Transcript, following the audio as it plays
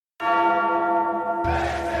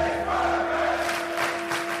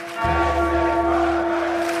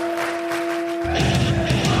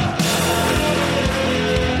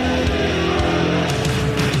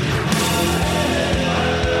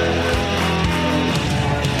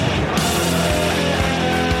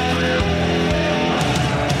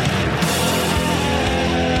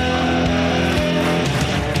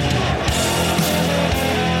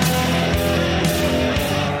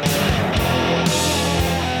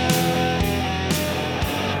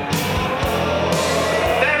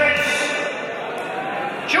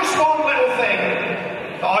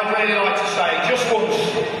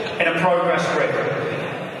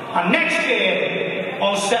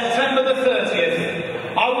September the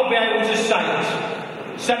 30th, I will be able to say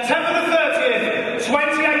it. September the 30th,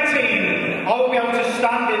 2018, I will be able to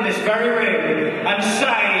stand in this very ring and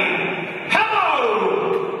say,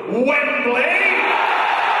 hello, Wembley!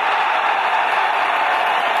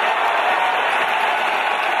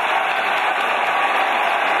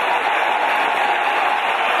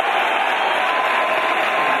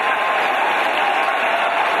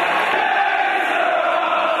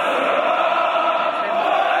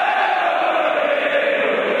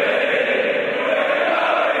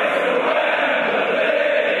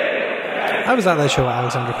 I was at that show at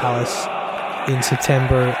Alexandra Palace in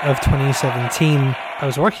September of 2017. I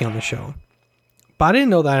was working on the show, but I didn't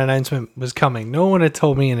know that announcement was coming. No one had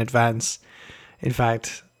told me in advance. In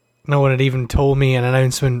fact, no one had even told me an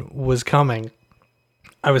announcement was coming.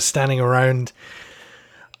 I was standing around.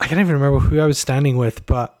 I can't even remember who I was standing with,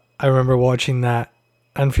 but I remember watching that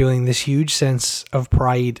and feeling this huge sense of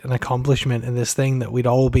pride and accomplishment in this thing that we'd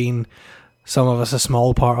all been, some of us a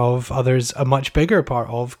small part of, others a much bigger part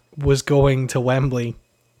of, was going to Wembley,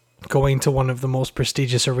 going to one of the most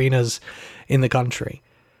prestigious arenas in the country.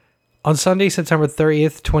 On Sunday, September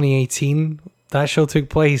 30th, 2018, that show took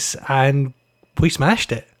place and we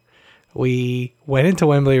smashed it. We went into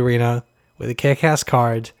Wembley Arena with a kick-ass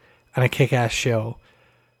card and a kick-ass show.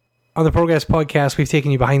 On the Progress podcast, we've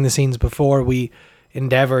taken you behind the scenes before. We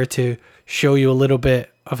endeavour to show you a little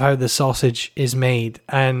bit of how the sausage is made,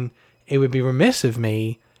 and it would be remiss of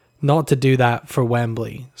me not to do that for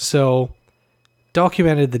Wembley. So,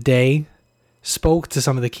 documented the day, spoke to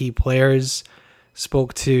some of the key players,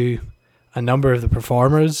 spoke to a number of the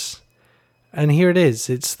performers, and here it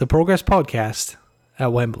is. It's the Progress Podcast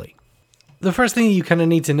at Wembley. The first thing you kind of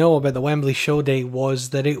need to know about the Wembley show day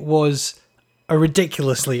was that it was a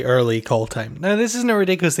ridiculously early call time. Now, this isn't a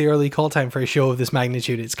ridiculously early call time for a show of this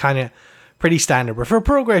magnitude. It's kind of pretty standard. But for a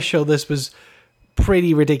Progress show, this was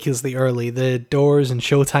pretty ridiculously early. The doors and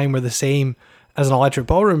showtime were the same as an Electric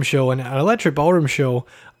Ballroom show, and an Electric Ballroom show,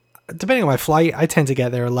 depending on my flight, I tend to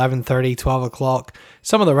get there 11:30, 12 o'clock.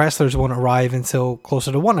 Some of the wrestlers won't arrive until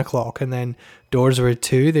closer to 1 o'clock, and then doors are at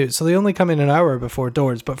 2, so they only come in an hour before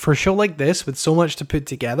doors. But for a show like this, with so much to put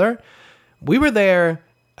together, we were there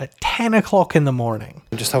at 10 o'clock in the morning.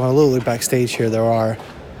 Just having a little look backstage here, there are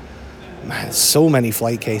so many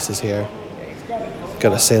flight cases here.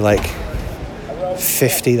 Gotta say, like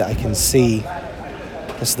 50 that I can see.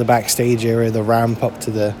 This is the backstage area, the ramp up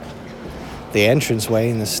to the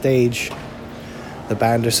entranceway and the stage. The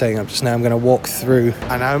band are setting up just now. I'm going to walk through,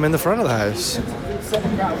 and now I'm in the front of the house.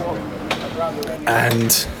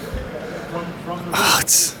 And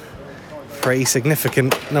it's a pretty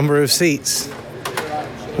significant number of seats.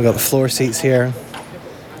 We've got the floor seats here,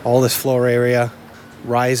 all this floor area,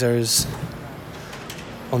 risers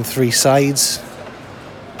on 3 sides,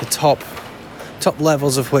 the top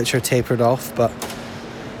levels of which are tapered off, but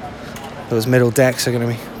those middle decks are going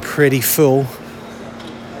to be pretty full.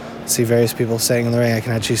 See various people sitting in the ring. I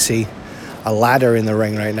can actually see a ladder in the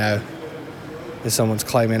ring right now as someone's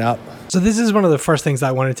climbing up. So this is one of the first things that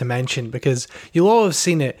I wanted to mention, because you'll all have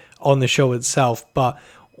seen it on the show itself, but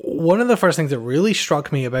one of the first things that really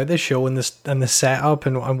struck me about this show and the setup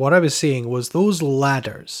and what I was seeing was those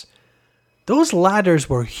ladders. Those ladders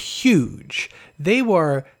were huge. They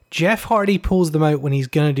were... Jeff Hardy pulls them out when he's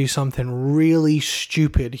going to do something really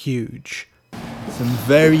stupid huge. Some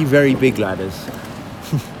very, very big ladders.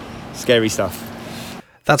 Scary stuff.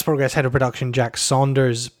 That's Progress Head of Production Jack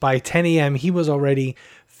Saunders. By 10 a.m, he was already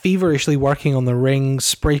feverishly working on the ring,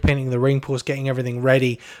 spray painting the ring post, getting everything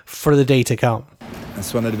ready for the day to come.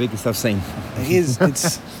 That's one of the biggest I've seen. It is.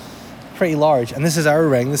 It's pretty large. And this is our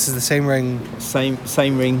ring. This is the same ring. Same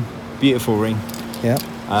ring. Beautiful ring.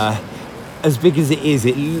 Yeah. As big as it is,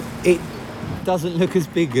 it doesn't look as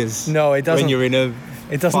big as it doesn't. When you're in a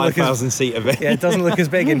 5,000 seat event. Yeah, it doesn't look as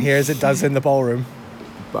big in here as it does in the ballroom.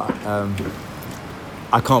 But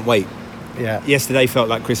I can't wait. Yeah. Yesterday felt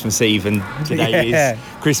like Christmas Eve, and today is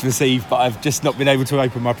Christmas Eve, but I've just not been able to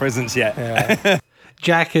open my presents yet. Yeah.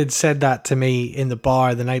 Jack had said that to me in the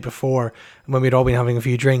bar the night before when we'd all been having a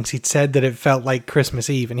few drinks. He'd said that it felt like Christmas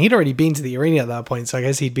Eve, and he'd already been to the arena at that point, so I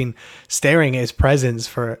guess he'd been staring at his presents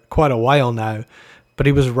for quite a while now. But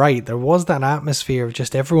he was right. There was that atmosphere of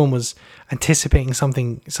just everyone was anticipating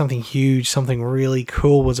something huge, something really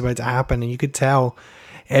cool was about to happen, and you could tell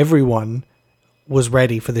everyone was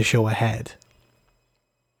ready for the show ahead.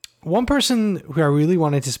 One person who I really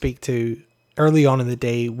wanted to speak to early on in the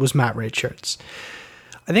day was Matt Richards.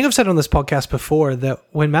 I think I've said on this podcast before that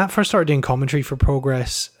when Matt first started doing commentary for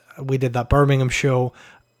Progress, we did that Birmingham show,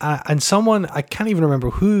 and someone, I can't even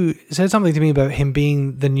remember who, said something to me about him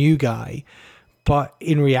being the new guy, But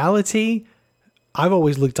in reality, I've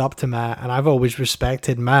always looked up to Matt, and I've always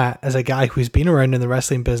respected Matt as a guy who's been around in the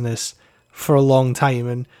wrestling business for a long time.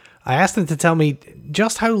 And I asked him to tell me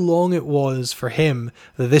just how long it was for him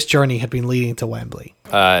that this journey had been leading to Wembley.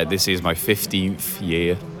 This is my 15th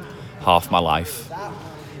year, half my life.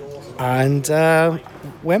 And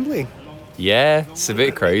Wembley. Yeah, it's a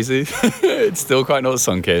bit crazy. It's still quite not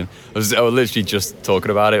sunk in. I was literally just talking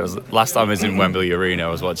about it. Last time I was in Wembley Arena, I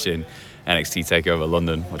was watching NXT TakeOver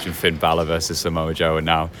London, watching Finn Balor versus Samoa Joe, and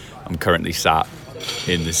now I'm currently sat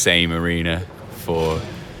in the same arena for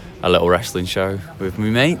a little wrestling show with my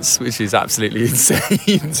mates, which is absolutely insane,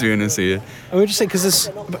 to be honest with you. I would just say, because there's,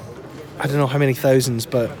 I don't know how many thousands,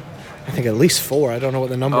 but I think at least 4. I don't know what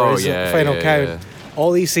the number is. Yeah, Final count. Yeah.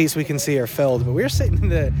 All these seats we can see are filled, but we're sitting in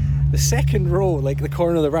the second row, like the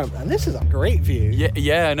corner of the ramp, and this is a great view.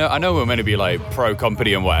 Yeah, I know we're meant to be like pro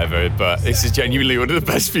company and whatever, but this is genuinely one of the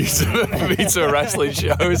best views I've ever been to a wrestling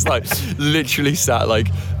show. It's like literally sat like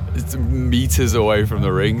meters away from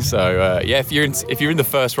the ring. So yeah, if you're in the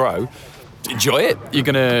first row, enjoy it. You're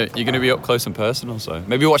gonna be up close and personal. So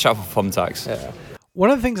maybe watch out for thumbtacks. Yeah. One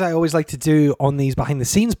of the things I always like to do on these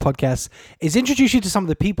behind-the-scenes podcasts is introduce you to some of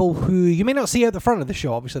the people who you may not see at the front of the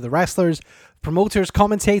show. Obviously, the wrestlers, promoters,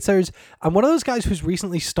 commentators. And one of those guys who's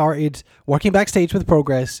recently started working backstage with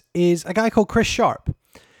Progress is a guy called Chris Sharp.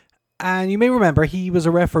 And you may remember he was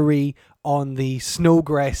a referee on the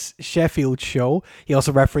Snowgrass Sheffield show. He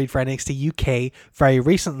also refereed for NXT UK very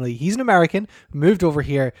recently. He's an American, moved over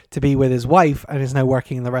here to be with his wife, and is now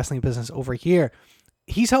working in the wrestling business over here.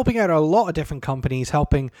 He's helping out a lot of different companies,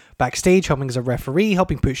 helping backstage, helping as a referee,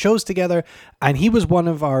 helping put shows together. And he was one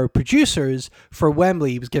of our producers for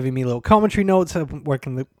Wembley. He was giving me little commentary notes,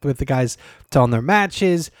 working with the guys on their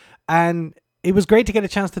matches. And it was great to get a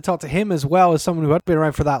chance to talk to him as well as someone who hadn't been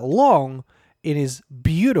around for that long in his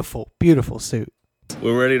beautiful, beautiful suit.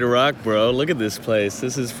 We're ready to rock, bro. Look at this place.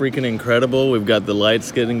 This is freaking incredible. We've got the lights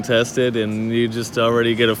getting tested, and you just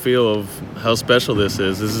already get a feel of how special this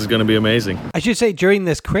is. This is going to be amazing. I should say during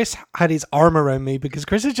this, Chris had his arm around me because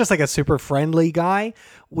Chris is just like a super friendly guy.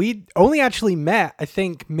 We only actually met, I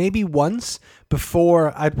think, maybe once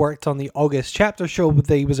before I'd worked on the August chapter show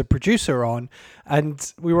that he was a producer on,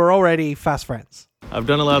 and we were already fast friends. I've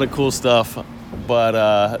done a lot of cool stuff,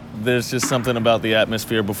 but there's just something about the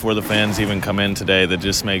atmosphere before the fans even come in today that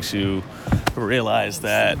just makes you realize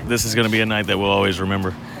that this is going to be a night that we'll always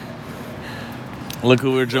remember. Look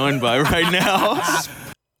who we're joined by right now.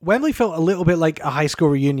 Wembley felt a little bit like a high school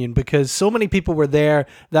reunion because so many people were there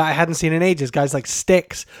that I hadn't seen in ages. Guys like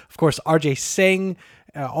Styx, of course, RJ Singh,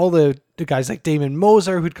 all the guys like Damon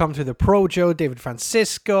Moser who'd come to the Projo, David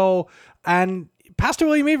Francisco, and Pastor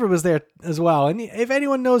William Eaver was there as well. And if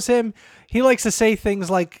anyone knows him, he likes to say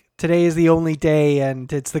things like, today is the only day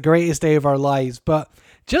and it's the greatest day of our lives. But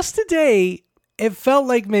just today, it felt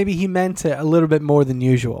like maybe he meant it a little bit more than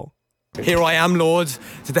usual. Here I am, Lord.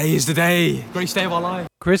 Today is the day. Greatest day of our life.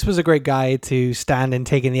 Chris was a great guy to stand and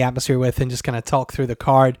take in the atmosphere with and just kind of talk through the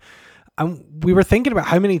card. And we were thinking about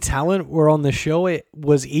how many talent were on the show. It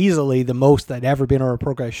was easily the most that'd ever been on a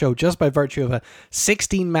Progress show, just by virtue of a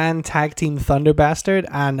 16-man tag team Thunder Bastard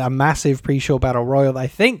and a massive pre-show battle royal that I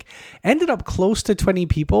think ended up close to 20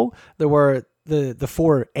 people. There were the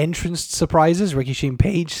 4 entrance surprises: Ricky Shane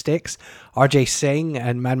Page, Styx, RJ Singh,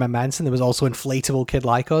 and Madman Manson. There was also Inflatable Kid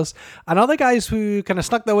Lycos, and other guys who kind of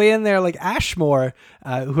snuck their way in there, like Ashmore,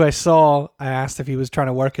 who I saw. I asked if he was trying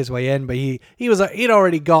to work his way in, but he'd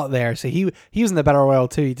already got there, so he was in the battle royal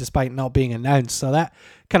too, despite not being announced. So that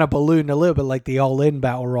kind of ballooned a little bit like the All In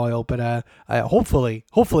battle royal, but hopefully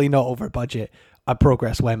not over budget at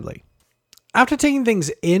Progress Wembley. After taking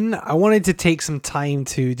things in, I wanted to take some time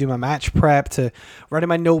to do my match prep, to write in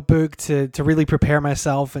my notebook, to really prepare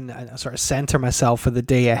myself and sort of center myself for the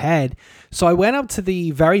day ahead. So I went up to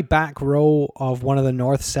the very back row of one of the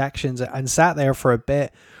north sections and sat there for a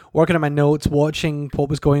bit, working on my notes, watching what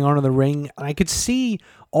was going on in the ring, and I could see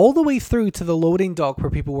all the way through to the loading dock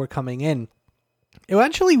where people were coming in. It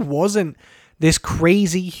actually wasn't this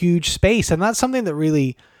crazy huge space, and that's something that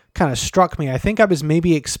really kind of struck me. I think I was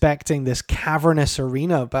maybe expecting this cavernous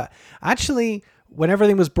arena, but actually when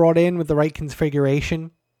everything was brought in with the right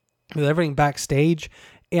configuration, with everything backstage,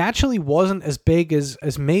 it actually wasn't as big as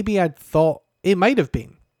maybe I'd thought it might have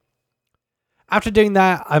been. After doing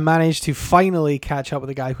that, I managed to finally catch up with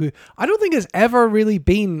a guy who I don't think has ever really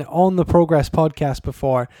been on the Progress podcast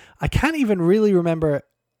before. I can't even really remember.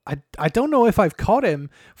 I don't know if I've caught him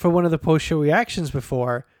for one of the post-show reactions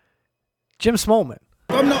before. Jim Smallman.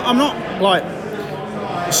 I'm not like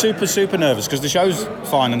super nervous because the show's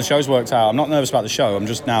fine and the show's worked out. I'm not nervous about the show. I'm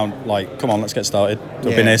just now like, come on, let's get started. I've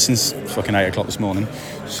been here since fucking 8 o'clock this morning.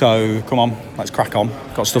 So come on, let's crack on.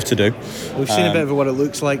 Got stuff to do. We've seen a bit of what it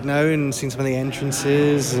looks like now and seen some of the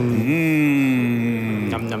entrances and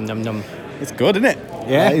Num num num num. It's good, isn't it?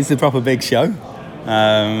 Yeah. It's a proper big show.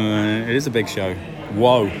 It is a big show.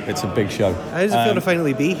 Whoa, it's a big show. How does it feel to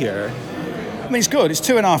finally be here? I mean, it's good. It's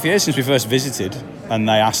 2.5 years since we first visited, and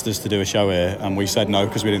they asked us to do a show here, and we said no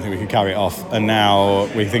because we didn't think we could carry it off. And now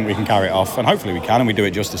we think we can carry it off, and hopefully we can, and we do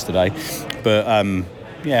it justice today. But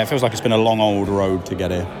yeah, it feels like it's been a long old road to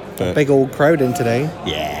get here. But Big old crowd in today.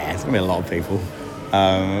 yeah, it's gonna be a lot of people.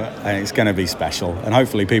 And it's going to be special. And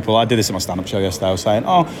hopefully people, I did this at my stand-up show yesterday, I was saying,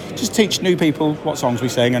 just teach new people what songs we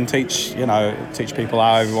sing and teach people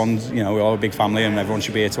how everyone's, we're all a big family and everyone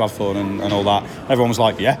should be here to have fun and all that. Everyone was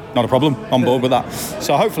like, yeah, not a problem, on board with that.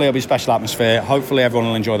 So hopefully it'll be a special atmosphere. Hopefully everyone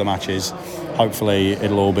will enjoy the matches. Hopefully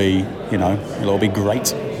it'll all be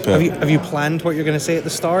great. But Have you planned what you're going to say at the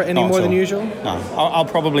start any not more at than all. usual? No, I'll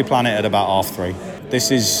probably plan it at about 3:30.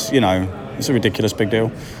 This is, it's a ridiculous big deal.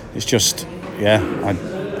 It's just,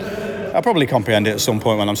 I'll probably comprehend it at some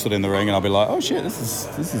point when I'm stood in the ring and I'll be like, oh shit,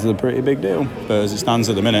 this is a pretty big deal. But as it stands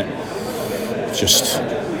at the minute, just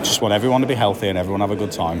want everyone to be healthy and everyone have a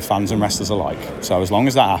good time, fans and wrestlers alike. So as long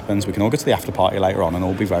as that happens, we can all go to the after party later on and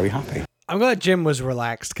all be very happy. I'm glad Jim was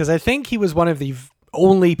relaxed because I think he was one of the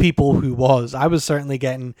only people who was. I was certainly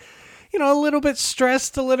getting, a little bit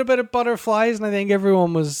stressed, a little bit of butterflies, and I think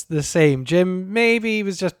everyone was the same. Jim, maybe he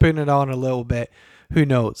was just putting it on a little bit. Who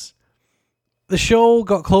knows? The show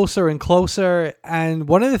got closer and closer, and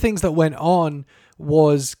one of the things that went on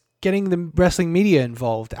was getting the wrestling media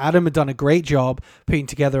involved. Adam had done a great job putting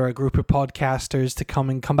together a group of podcasters to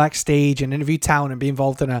come backstage and interview Town and be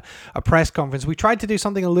involved in a press conference. We tried to do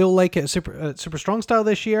something a little like it, Super Strong Style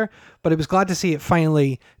this year, but it was glad to see it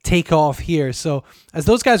finally take off here. So as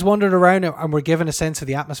those guys wandered around and were given a sense of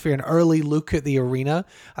the atmosphere, an early look at the arena,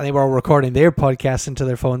 and they were all recording their podcasts into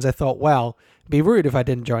their phones, I thought, well, it'd be rude if I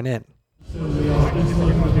didn't join in.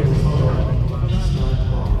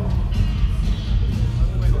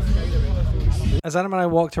 As Adam and I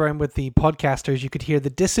walked around with the podcasters, you could hear the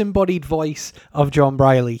disembodied voice of John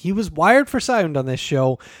Briley. He was wired for sound on this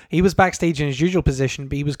show. He was backstage in his usual position,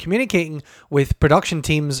 but he was communicating with production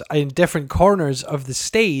teams in different corners of the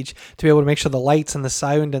stage to be able to make sure the lights and the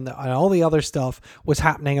sound and all the other stuff was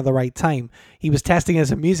happening at the right time. He was testing us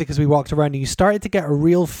in music as we walked around, and you started to get a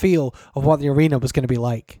real feel of what the arena was going to be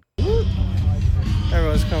like.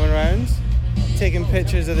 Everyone's coming around, taking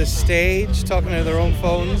pictures of the stage, talking to their own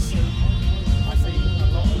phones.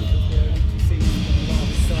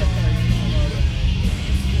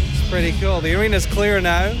 It's pretty cool. The arena's clear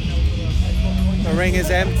now. The ring is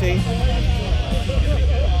empty.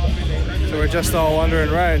 So we're just all wandering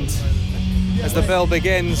around as the bell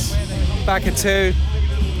begins. Back at 2.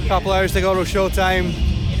 Couple hours to go to showtime.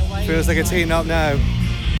 Feels like it's heating up now.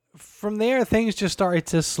 From there, things just started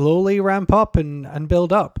to slowly ramp up and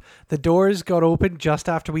build up. The doors got open just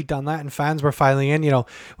after we'd done that, and fans were filing in.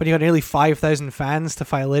 When you got nearly 5,000 fans to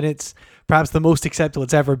file in, it's perhaps the most acceptable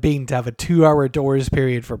it's ever been to have a 2-hour doors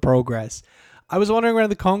period for Progress. I was wandering around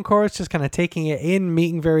the concourse, just kind of taking it in,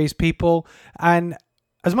 meeting various people, and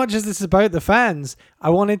as much as this is about the fans, I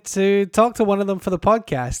wanted to talk to one of them for the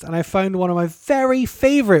podcast, and I found one of my very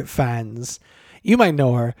favorite fans. You might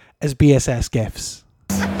know her as BSS Gifts.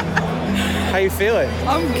 How you feeling?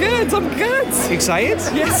 I'm good. Excited?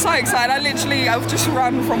 Yes, so excited. I've just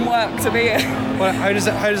run from work to be here. Well, how does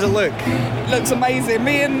it look? It looks amazing.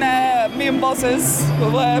 Me and Bozzers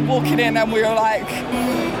were walking in and we were like,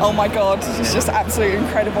 oh my God, it's just absolutely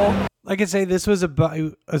incredible. Like I say, this was about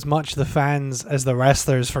as much the fans as the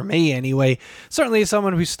wrestlers for me anyway. Certainly as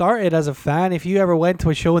someone who started as a fan, if you ever went to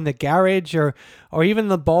a show in the garage or even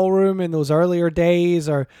the ballroom in those earlier days,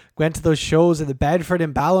 or went to those shows at the Bedford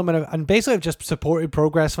in Balham and basically have just supported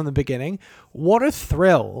Progress from the beginning, what a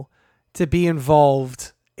thrill to be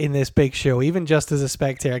involved in this big show, even just as a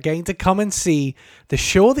spectator, getting to come and see the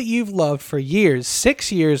show that you've loved for years,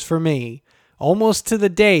 6 years for me, almost to the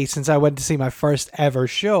day since I went to see my first ever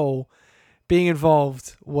show. Being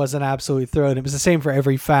involved was an absolute thrill, and it was the same for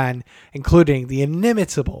every fan, including the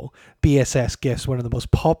inimitable BSS Gifts, one of the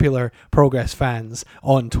most popular Progress fans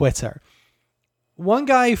on Twitter. One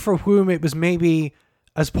guy for whom it was maybe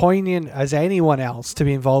as poignant as anyone else to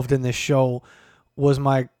be involved in this show was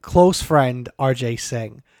my close friend RJ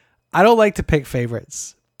Singh. I don't like to pick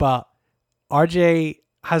favorites, but RJ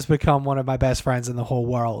has become one of my best friends in the whole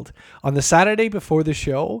world. On the Saturday before the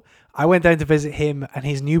show, I went down to visit him and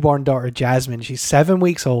his newborn daughter, Jasmine. She's 7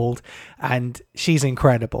 weeks old and she's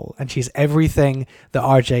incredible. And she's everything that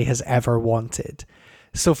RJ has ever wanted.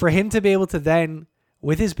 So for him to be able to then,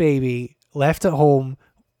 with his baby, left at home,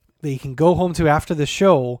 that he can go home to after the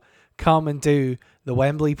show, come and do the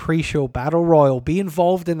Wembley pre-show Battle Royal, be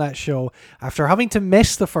involved in that show after having to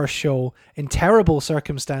miss the first show in terrible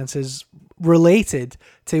circumstances related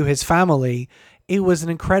to his family. It was an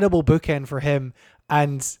incredible bookend for him,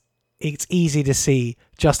 and it's easy to see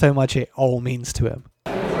just how much it all means to him.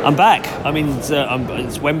 I'm back. I mean,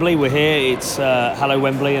 it's Wembley. We're here. It's Hello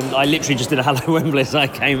Wembley, and I literally just did a Hello Wembley as I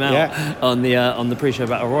came out on the pre-show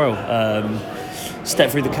Battle Royal.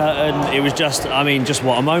 Stepped through the curtain. It was just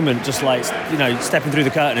what a moment. Just like, stepping through the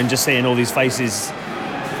curtain and just seeing all these faces.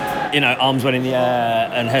 Arms went in the air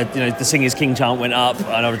and heard, the Singers King chant went up,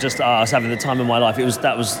 and I was having the time of my life.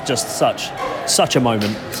 That was just such a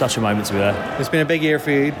moment to be there. It's been a big year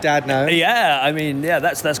for you, Dad. Now. Yeah,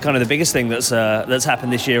 that's kind of the biggest thing that's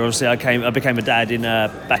happened this year. Obviously, I became a dad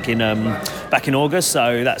back in August,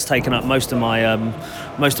 so that's taken up most of my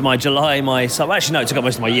July. It took up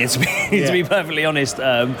most of my year to be perfectly honest.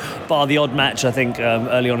 Bar the odd match, I think,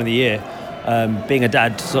 early on in the year. Being a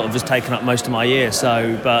dad sort of has taken up most of my year.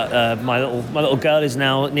 But my little girl is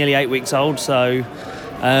now nearly 8 weeks old, so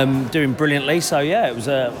doing brilliantly. So yeah, it was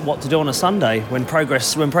what to do on a Sunday when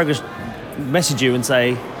Progress message you and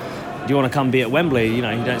say, do you want to come be at Wembley? You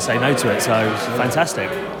don't say no to it. So it's fantastic.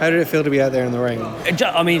 How did it feel to be out there in the ring?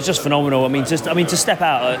 It's just phenomenal. To step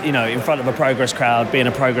out, in front of a Progress crowd, be in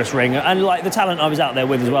a Progress ring, and like the talent I was out there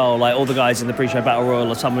with as well, like all the guys in the pre-show Battle Royal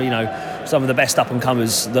are some of the best up and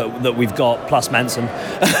comers that we've got, plus Manson,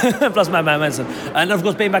 plus Madman Manson, and of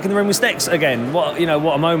course being back in the ring with Styx again. What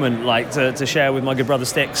a moment, like to share with my good brother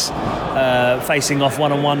Styx, facing off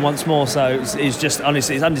one-on-one once more. So it's just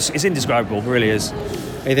honestly, it's indescribable. It really is.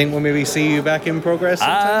 You think we'll maybe see you back in Progress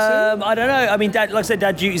sometime soon? I don't know. Dad, like I said,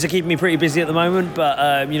 Dad duties are keeping me pretty busy at the moment,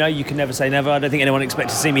 but you can never say never. I don't think anyone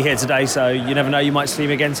expects to see me here today, so you never know. You might see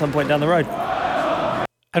me again some point down the road.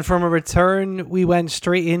 And from a return, we went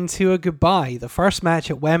straight into a goodbye. The first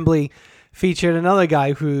match at Wembley featured another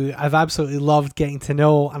guy who I've absolutely loved getting to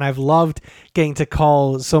know, and I've loved getting to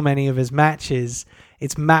call so many of his matches.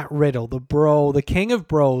 It's Matt Riddle, the bro, the king of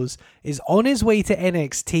bros, is on his way to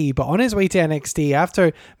NXT. But on his way to NXT,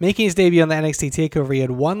 after making his debut on the NXT TakeOver, he had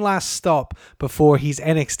one last stop before he's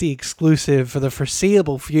NXT exclusive for the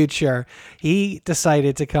foreseeable future. He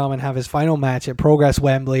decided to come and have his final match at Progress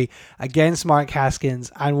Wembley against Mark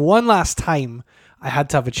Haskins. And one last time, I had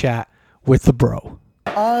to have a chat with the bro.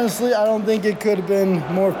 Honestly, I don't think it could have been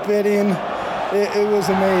more fitting. It was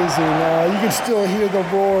amazing. You can still hear the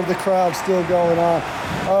roar of the crowd still going on.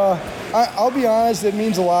 I'll be honest, it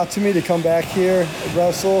means a lot to me to come back here and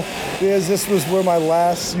wrestle, because this was where my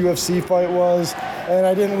last UFC fight was, and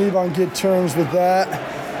I didn't leave on good terms with that.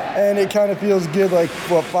 And it kind of feels good, like,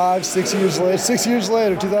 6 years later? 6 years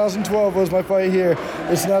later, 2012 was my fight here.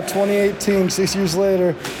 It's now 2018, 6 years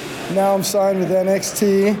later. Now I'm signed with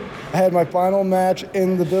NXT. I had my final match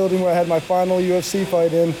in the building where I had my final UFC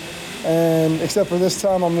fight in. And except for this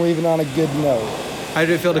time, I'm leaving on a good note. How did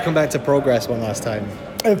it feel to come back to Progress one last time?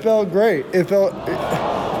 It felt great. There's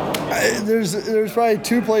probably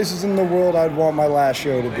two places in the world I'd want my last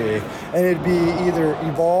show to be. And it'd be either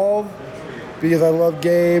Evolve, because I love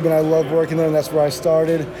Gabe and I love working there, and that's where I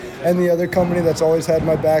started. And the other company that's always had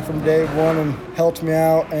my back from day one and helped me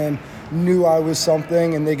out and knew I was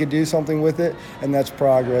something and they could do something with it, and that's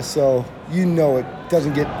Progress. So it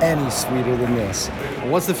doesn't get any sweeter than this.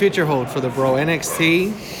 What's the future hold for the bro?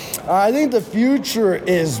 NXT? I think the future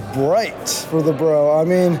is bright for the bro.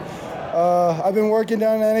 I've been working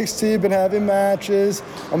down in NXT, been having matches.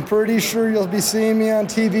 I'm pretty sure you'll be seeing me on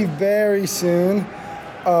TV very soon.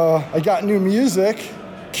 I got new music.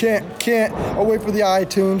 I'll wait for the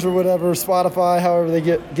iTunes or whatever, Spotify, however they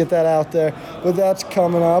get that out there. But that's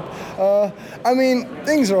coming up.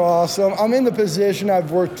 Things are awesome. I'm in the position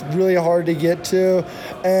I've worked really hard to get to,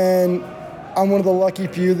 and I'm one of the lucky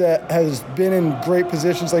few that has been in great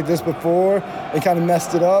positions like this before and kind of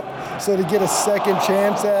messed it up. So to get a second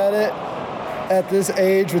chance at it at this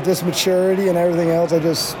age with this maturity and everything else,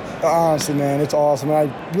 honestly, man, it's awesome.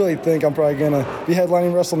 And I really think I'm probably going to be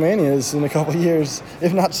headlining WrestleManias in a couple of years,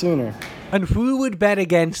 if not sooner. And who would bet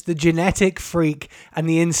against the genetic freak and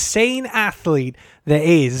the insane athlete that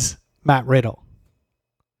is Matt Riddle?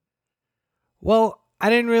 Well, I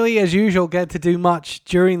didn't really, as usual, get to do much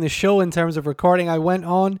during the show in terms of recording. I went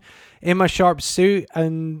on in my sharp suit,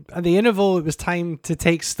 and at the interval, it was time to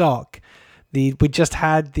take stock. We just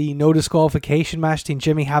had the no disqualification match between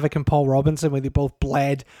Jimmy Havoc and Paul Robinson, where they both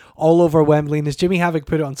bled all over Wembley. And as Jimmy Havoc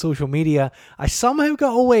put it on social media, I somehow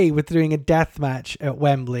got away with doing a death match at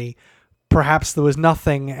Wembley. Perhaps there was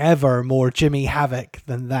nothing ever more Jimmy Havoc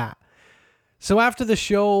than that. So after the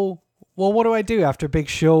show, well, what do I do after big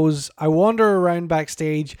shows? I wander around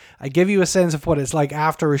backstage. I give you a sense of what it's like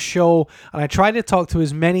after a show, and I try to talk to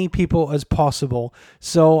as many people as possible.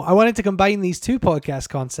 So I wanted to combine these two podcast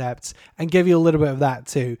concepts and give you a little bit of that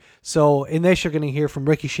too. So in this, you're going to hear from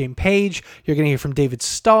Ricky Shane Page, you're going to hear from David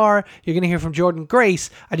Starr, you're going to hear from Jordan Grace,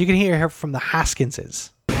 and you're going to hear from the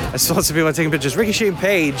Haskinses. I saw lots of people taking pictures. Ricky Shane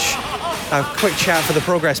Page, a quick chat for the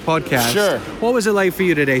Progress podcast. Sure. What was it like for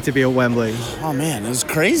you today to be at Wembley? Oh man, it was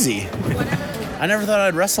crazy. I never thought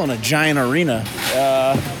I'd wrestle in a giant arena.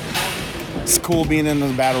 It's cool being in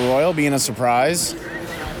the Battle Royal, being a surprise.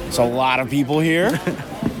 There's a lot of people here.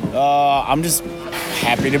 I'm just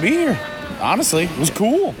happy to be here. Honestly, it was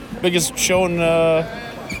cool. Biggest show in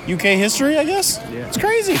UK history, I guess. Yeah. It's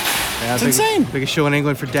crazy. Yeah, it's insane. Biggest show in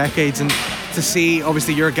England for decades, and to see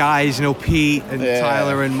obviously your guys, Pete and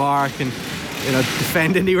Tyler and Mark, and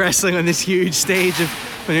defend indie wrestling on this huge stage of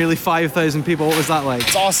nearly 5,000 people. What was that like?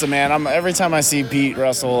 It's awesome, man. Every time I see Pete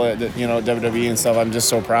wrestle at WWE and stuff, I'm just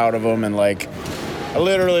so proud of him, and I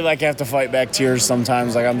literally have to fight back tears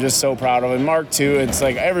sometimes. I'm just so proud of him. Mark too. It's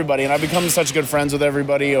everybody, and I've become such good friends with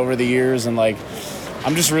everybody over the years, and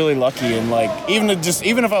I'm just really lucky, and even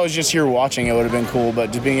if I was just here watching, it would have been cool.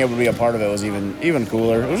 But just being able to be a part of it was even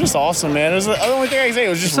cooler. It was just awesome, man. It was the only thing I can say. It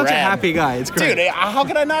was just You're such rad. a happy guy. It's great, dude. How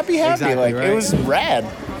could I not be happy? Exactly, right. It was rad.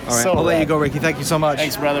 All right, I'll let you go, Ricky. Thank you so much.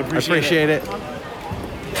 Thanks, brother. Appreciate it.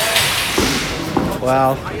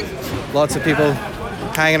 Wow, lots of people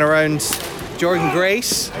hanging around. Jordan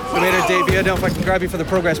Grace, who made her debut. I don't know if I can grab you for the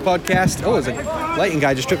Progress podcast. Oh, there's a lighting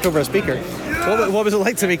guy just tripped over a speaker. What was it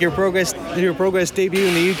like to make your Progress debut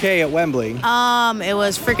in the UK at Wembley? It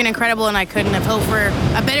was freaking incredible, and I couldn't have hoped for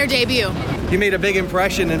a better debut. You made a big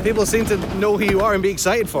impression, and people seem to know who you are and be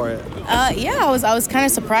excited for it. Yeah, I was kind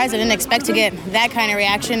of surprised. I didn't expect to get that kind of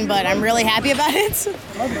reaction, but I'm really happy about it.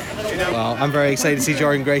 Well, I'm very excited to see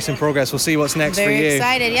Jordan Grace in Progress. We'll see what's next for you. Very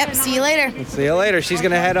excited. Yep. See you later. See you later. She's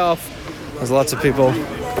gonna head off. There's lots of people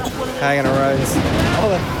hanging around.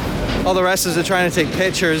 All the wrestlers are trying to take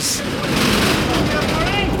pictures.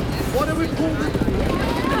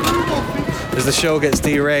 As the show gets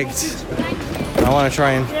de-rigged, I want to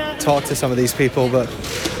try and talk to some of these people, but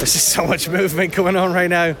there's just so much movement going on right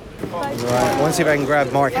now. Right, I want to see if I can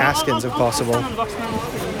grab Mark Haskins if possible.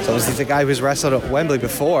 So obviously the guy who's wrestled at Wembley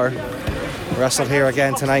before, wrestled here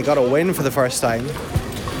again tonight, got a win for the first time.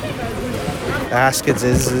 Haskins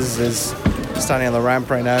is standing on the ramp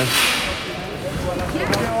right now.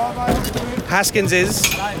 Haskins is.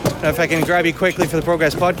 If I can grab you quickly for the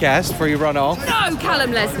Progress podcast before you run off. No,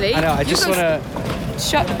 Callum Leslie. I know. I just want to.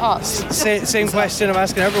 Shut up. Same question I'm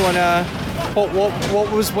asking everyone.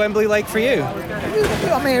 What was Wembley like for you?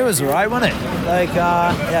 I mean, it was alright, wasn't it?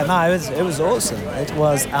 It was awesome. It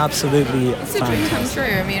was absolutely It's a dream come true.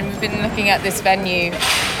 I mean, we've been looking at this venue,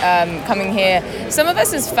 coming here. Some of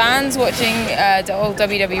us as fans watching old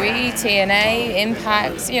WWE, TNA,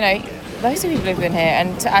 Impact, those people have been here,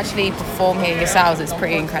 and to actually perform here yourselves, it's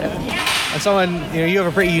pretty incredible. And someone, you have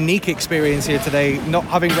a pretty unique experience here today, not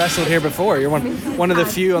having wrestled here before. You're one of the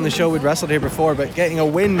few on the show who'd wrestled here before, but getting a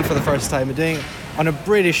win for the first time and doing it on a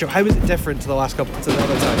British show. How is it different to the other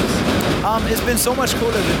times? It's been so much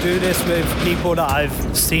cooler to do this with people that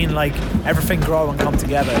I've seen everything grow and come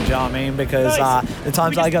together. Do you know what I mean? Because the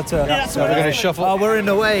times I got to, so we're gonna shuffle. Oh, we're in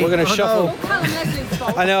the way. We're gonna shuffle.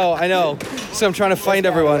 No. I know. So I'm trying to find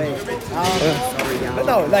everyone. But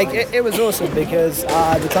no, it was awesome because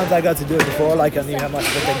the times I got to do it before, I knew how much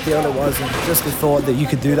of a big deal it was, and just the thought that you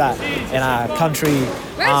could do that in our country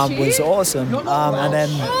was awesome. And then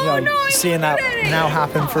seeing that now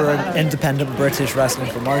happen for an independent British wrestling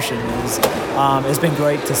promotion is it's been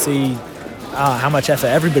great to see how much effort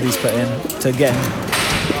everybody's put in to get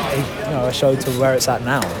a show to where it's at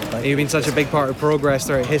now. You've been such a big part of Progress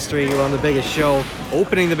throughout history. You were on the biggest show,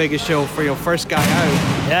 opening the biggest show for your first guy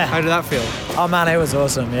out. Yeah. How did that feel? Oh man, it was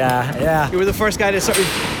awesome. Yeah. You were the first guy to sort of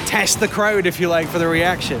test the crowd, if you like, for the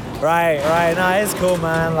reaction. Right. No, it's cool,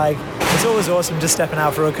 man. It's always awesome just stepping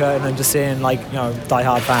out for a curtain and just seeing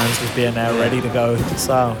die-hard fans just being there ready to go.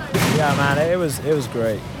 So yeah, man, it was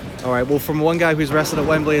great. All right, well, from one guy who's wrestled at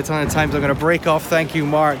Wembley a ton of times, I'm going to break off. Thank you,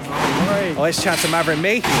 Mark. Well, let's chat to Maverick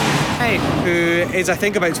Mayhew, who is, I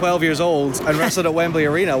think, about 12 years old and wrestled at Wembley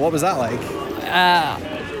Arena. What was that like?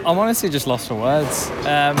 I'm honestly just lost for words.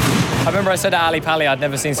 I remember I said at Ali Pali I'd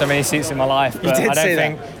never seen so many seats in my life, but I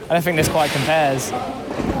don't think this quite compares.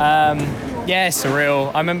 Yeah, it's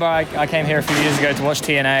surreal. I remember I came here a few years ago to watch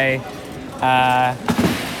TNA.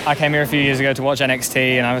 I came here a few years ago to watch NXT,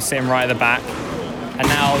 and I was sitting right at the back. And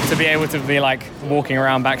now to be able to be like walking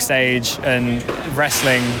around backstage and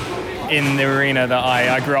wrestling in the arena that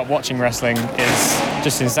I grew up watching wrestling is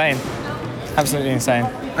just insane. Absolutely insane.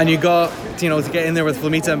 And you got, to get in there with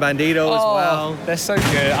Flamita and Bandito as well. They're so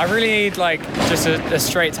good. I really need like just a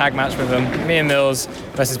straight tag match with them. Me and Mills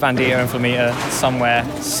versus Bandito and Flamita somewhere,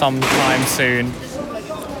 sometime soon.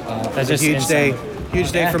 They're just huge insane. day.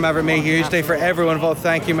 Huge day for Maverick May. Huge day for everyone involved.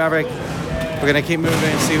 Thank you, Maverick. We're going to keep moving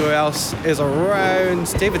and see who else is around.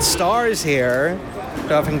 David Starr is here.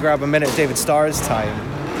 Go off and grab a minute David Starr's time.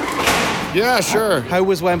 Yeah, sure. How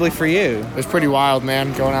was Wembley for you? It was pretty wild,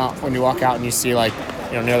 man. Going out, when you walk out and you see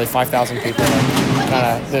nearly 5,000 people.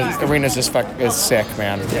 The arena's just is sick,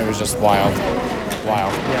 man. It was just wild.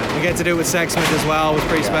 Yeah, we get to do it with Sexsmith as well. It was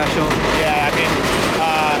pretty special. Yeah, I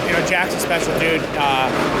mean, Jack's a special dude.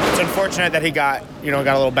 It's unfortunate that he got a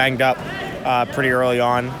little banged up pretty early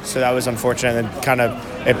on, so that was unfortunate, and kind of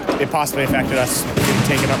it possibly affected us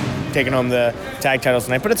taking home the tag titles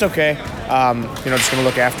tonight, but it's okay. Just gonna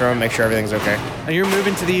look after him, make sure everything's okay. And you're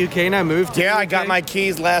moving to the UK now? Yeah, I got my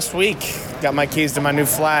keys last week. Got my keys to my new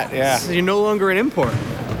flat. Yeah. So you're no longer an import.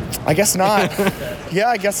 I guess not. Yeah,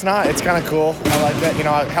 I guess not. It's kind of cool. I like that.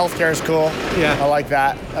 Healthcare is cool. Yeah. I like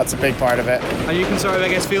that. That's a big part of it. And you can sort of, I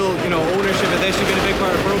guess, feel, ownership of this. You've been a big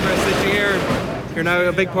part of Progress this year. You're now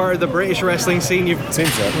a big part of the British wrestling scene.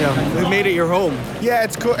 Seems so. You've made it your home. Yeah,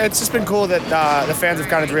 it's cool. It's just been cool that the fans have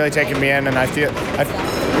kind of really taken me in, and it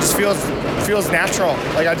just feels natural.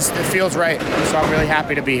 It feels right. So I'm really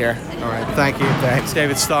happy to be here. All right, thank you. Thanks,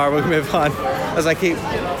 David Starr. We'll move on as I keep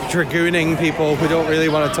dragooning people who don't really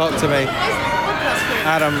want to talk to me.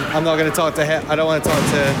 Adam, I'm not going to talk to him. I don't want to talk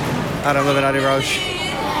to Adam Levinati Roche.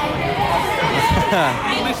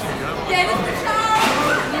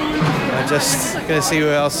 I'm just going to see who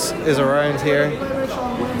else is around here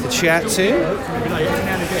to chat to.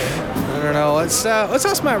 I don't know. Let's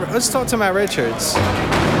ask Matt. Let's talk to Matt Richards.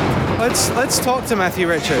 Let's talk to Matthew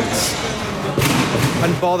Richards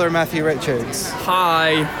and bother Matthew Richards.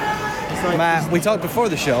 Hi, Matt. We talked before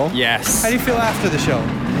the show. Yes. How do you feel after the show?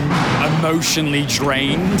 Emotionally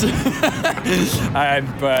drained,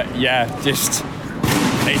 but yeah, just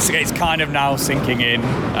it's kind of now sinking in.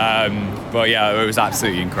 But yeah, it was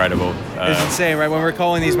absolutely incredible. It's insane, right? When we're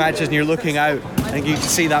calling these matches and you're looking out and you can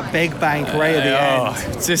see that big bank right at the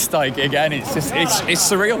end. It's just again, it's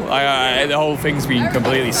surreal. The whole thing's been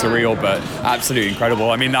completely surreal, but absolutely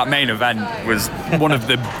incredible. I mean, that main event was one of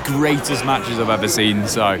the greatest matches I've ever seen.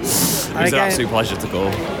 So it was an absolute pleasure to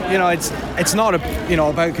call. It's not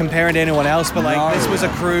about comparing to anyone else, but this was a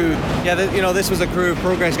crew. Yeah, this was a crew of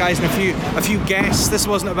Progress guys and a few guests. This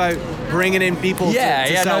wasn't about bringing in people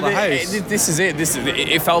to sell the house. This is it.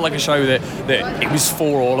 It felt like a show that it was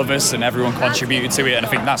for all of us and everyone contributed to it, and I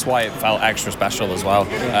think that's why it felt extra special as well.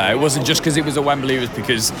 It wasn't just because it was at Wembley; it was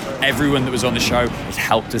because everyone that was on the show has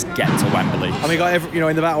helped us get to Wembley. And we got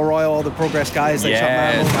in the Battle Royal, all the Progress guys like Chuck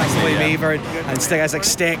Mamble, Maxwell Meaver, and guys like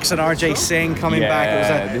Styx and RJ Singh coming back.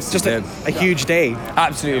 It was just a huge day.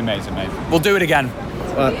 Absolutely amazing, mate. We'll do it again.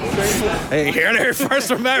 Hey, hear it first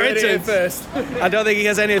from Matt Richards. I don't think he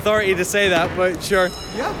has any authority to say that, but sure.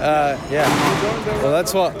 Yeah. Well,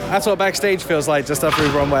 that's what backstage feels like just after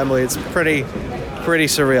we've run Wembley. It's pretty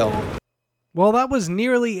surreal. Well, that was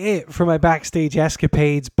nearly it for my backstage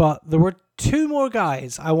escapades, but there were two more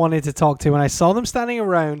guys I wanted to talk to. When I saw them standing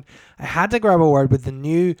around, I had to grab a word with the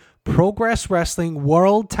new Progress Wrestling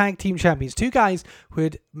World Tag Team Champions. Two guys who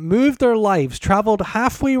had moved their lives, traveled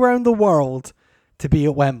halfway around the world to be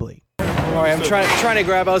at Wembley. All right, I'm trying to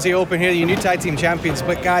grab Aussie Open here, you new tag team champions.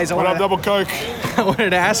 But guys, I wanted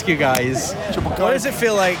to ask you guys, what does it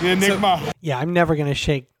feel like? The Enigma. Yeah, I'm never going to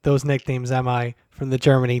shake those nicknames, am I, from the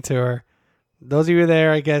Germany tour. Those of you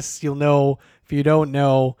there, I guess you'll know. If you don't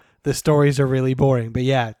know, the stories are really boring. But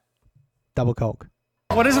yeah, double Coke.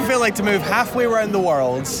 What does it feel like to move halfway around the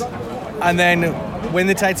world and then win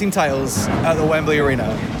the tag team titles at the Wembley Arena?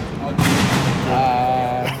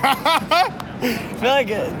 I feel like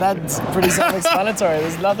that's pretty self-explanatory.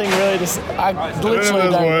 There's nothing really to say.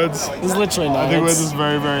 Words. There's literally no I think we're words. just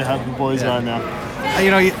very, very happy boys right now.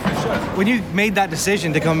 When you made that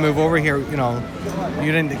decision to come move over here, you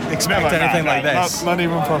didn't expect anything like this. Not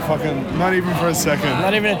even for a second.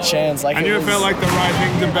 Not even a chance. I knew it felt like the right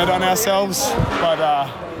thing to bet on ourselves, but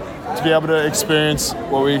to be able to experience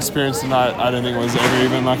what we experienced tonight, I don't think it was ever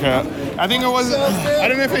even like I don't know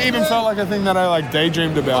if it even felt like a thing that I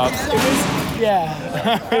daydreamed about.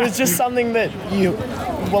 It was just something that you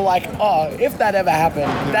were like, oh, if that ever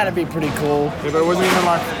happened, that'd be pretty cool. Yeah, but it wasn't even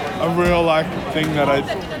like a real like thing that I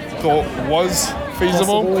thought was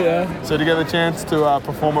feasible. Yeah. So to get the chance to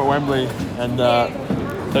perform at Wembley and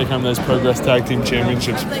take home those Progress Tag Team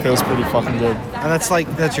Championships feels pretty fucking good. And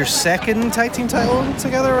that's your second tag team title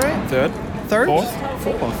together, right? Third? Fourth.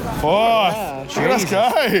 Let's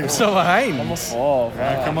go. So behind.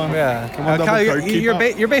 Yeah, come on. Yeah. Come on, Kyle, double coat, keep you're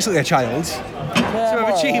up. you're basically a child. So have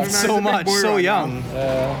achieved so much, so young.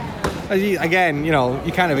 Again,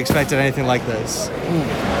 you kind of expected anything like this.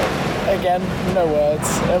 Again, no words.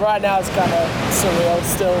 Right now it's kind of surreal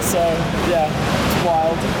still, so yeah, it's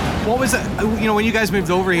wild. What was it, when you guys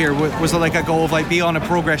moved over here, was it like a goal of like be on a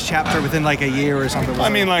Progress chapter within like a year or something? I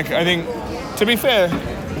mean, like, I think, to be fair,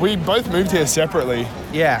 we both moved here separately.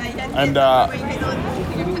 Yeah. And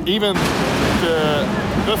even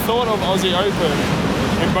the thought of Aussie Open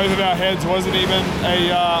in both of our heads wasn't even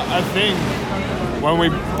a thing when we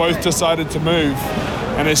both decided to move.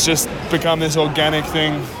 And it's just become this organic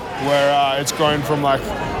thing where it's grown from like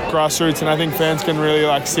grassroots, and I think fans can really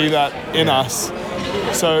like see that in us.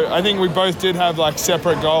 So I think we both did have like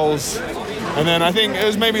separate goals, and then I think it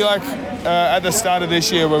was maybe like at the start of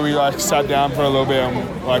this year where we like sat down for a little bit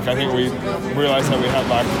and like I think we realized that we had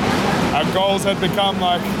like our goals had become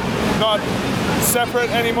like not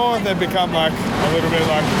separate anymore, they'd become like a little bit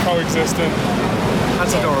like coexistent.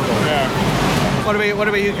 That's adorable. Yeah. What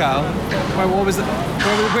about you, Kyle?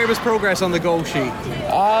 Where was Progress on the goal sheet?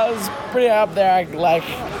 I was pretty up there. Like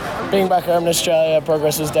being back home in Australia,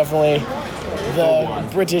 Progress was definitely the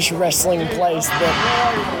British wrestling place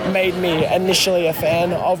that made me initially a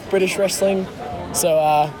fan of British wrestling. So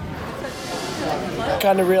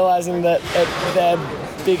kind of realizing that at their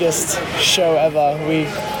biggest show ever, we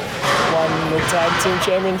won the Tag Team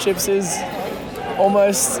Championships is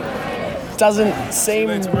almost doesn't seem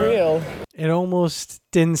real. It almost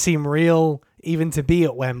didn't seem real even to be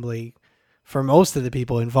at Wembley for most of the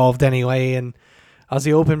people involved anyway. And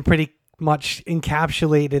Aussie Open pretty much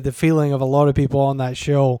encapsulated the feeling of a lot of people on that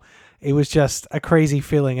show. It was just a crazy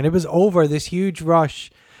feeling. And it was over. This huge rush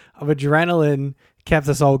of adrenaline kept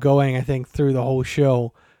us all going, I think, through the whole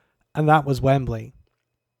show. And that was Wembley.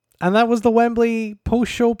 And that was the Wembley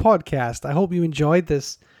post-show podcast. I hope you enjoyed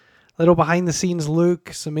this little behind-the-scenes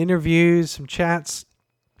look, some interviews, some chats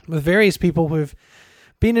with various people who've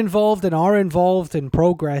been involved and are involved in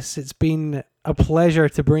Progress. It's been a pleasure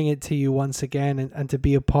to bring it to you once again and to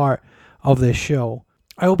be a part of this show.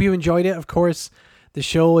 I hope you enjoyed it. Of course, the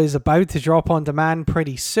show is about to drop on demand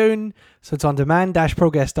pretty soon. So it's on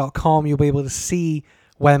demand-progress.com. You'll be able to see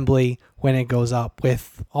Wembley when it goes up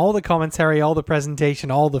with all the commentary, all the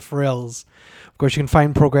presentation, all the frills. Of course, you can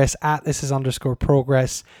find Progress at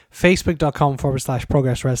thisis_progress,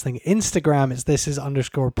 facebook.com/progress wrestling, Instagram is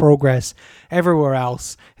thisis_progress, everywhere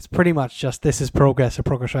else it's pretty much just This Is Progress or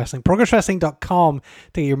Progress Wrestling. progresswrestling.com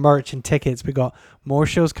to get your merch and tickets. We got more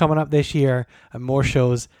shows coming up this year and more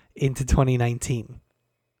shows into 2019.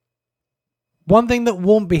 One thing that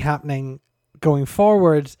won't be happening going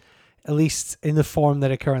forward, at least in the form that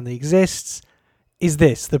it currently exists, is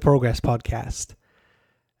this, the Progress Podcast.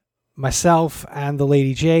 Myself and the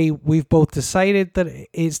Lady J, we've both decided that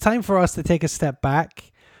it's time for us to take a step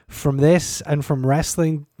back from this and from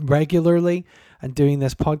wrestling regularly and doing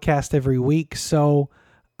this podcast every week. So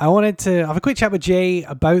I wanted to have a quick chat with Jay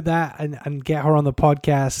about that and get her on the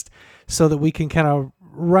podcast so that we can kind of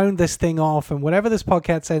round this thing off. And whatever this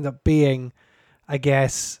podcast ends up being, I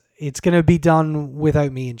guess it's going to be done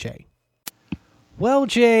without me and Jay. Well,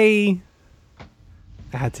 Jay,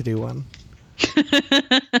 I had to do one.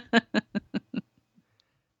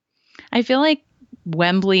 I feel like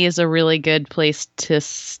Wembley is a really good place to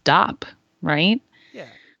stop, right? Yeah.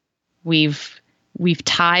 We've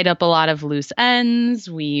tied up a lot of loose ends.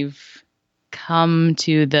 We've come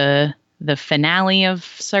to the finale of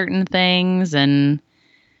certain things, and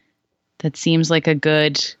that seems like a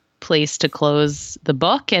good place to close the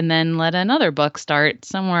book and then let another book start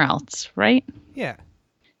somewhere else, right? Yeah.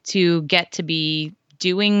 To get to be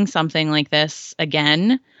doing something like this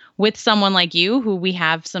again with someone like you, who we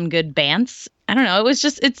have some good bants. I don't know.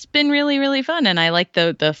 It's been really, really fun. And I like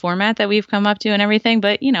the format that we've come up to and everything,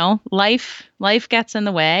 but life gets in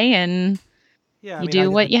the way and you do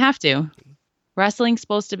what you have to. Wrestling's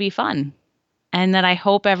supposed to be fun. And that I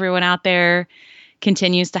hope everyone out there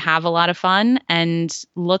continues to have a lot of fun and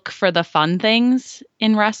look for the fun things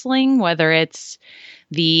in wrestling, whether it's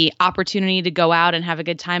the opportunity to go out and have a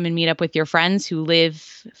good time and meet up with your friends who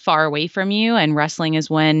live far away from you. And wrestling is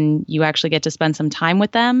when you actually get to spend some time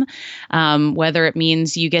with them, whether it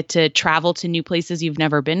means you get to travel to new places you've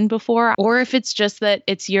never been before, or if it's just that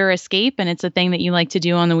it's your escape and it's a thing that you like to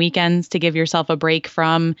do on the weekends to give yourself a break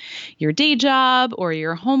from your day job or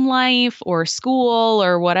your home life or school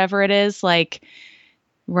or whatever it is. Like,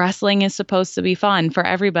 wrestling is supposed to be fun for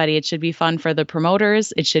everybody. It should be fun for the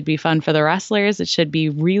promoters. It should be fun for the wrestlers. It should be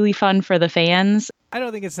really fun for the fans. I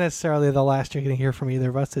don't think it's necessarily the last you're going to hear from either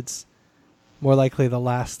of us. It's more likely the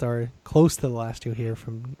last, or close to the last you'll hear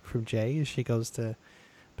from Jay, as she goes to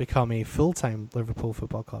become a full-time Liverpool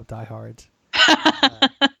Football Club diehard.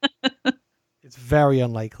 It's very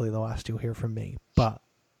unlikely the last you'll hear from me. But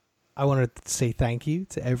I want to say thank you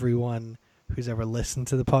to everyone who's ever listened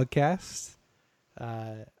to the podcast.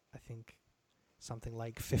 I think something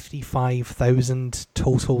like 55,000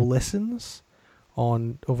 total listens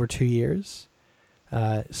on over 2 years.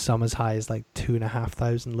 Some as high as like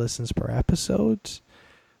 2,500 listens per episode,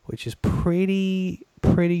 which is pretty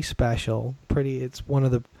special. It's one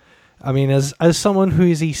of the, I mean, as someone who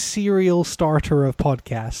is a serial starter of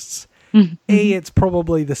podcasts, it's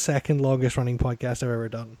probably the second longest running podcast I've ever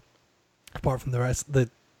done, apart from the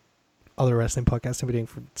other wrestling podcasts I've been doing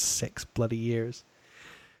for 6 bloody years.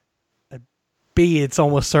 B, it's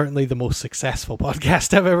almost certainly the most successful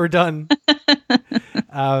podcast I've ever done.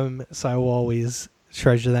 So I will always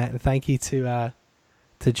treasure that. And thank you to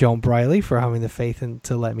John Briley for having the faith and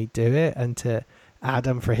to let me do it, and to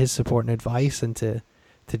Adam for his support and advice, and to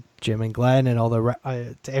Jim and Glenn and all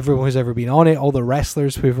to everyone who's ever been on it, all the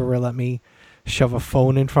wrestlers who've ever let me shove a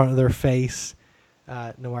phone in front of their face,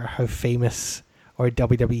 no matter how famous or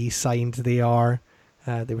WWE signed they are.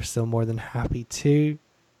 They were still more than happy to.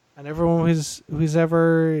 And everyone who's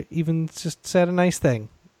ever even just said a nice thing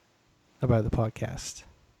about the podcast.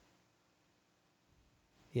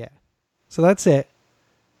 Yeah. So that's it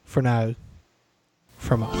for now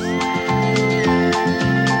from us.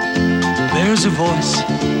 There's a voice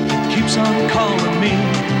that keeps on calling me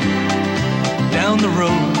down the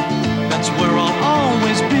road, that's where I'll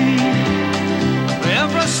always be.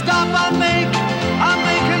 Every stop I make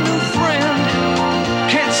a new friend.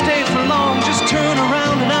 Can't stay for long, just turn around.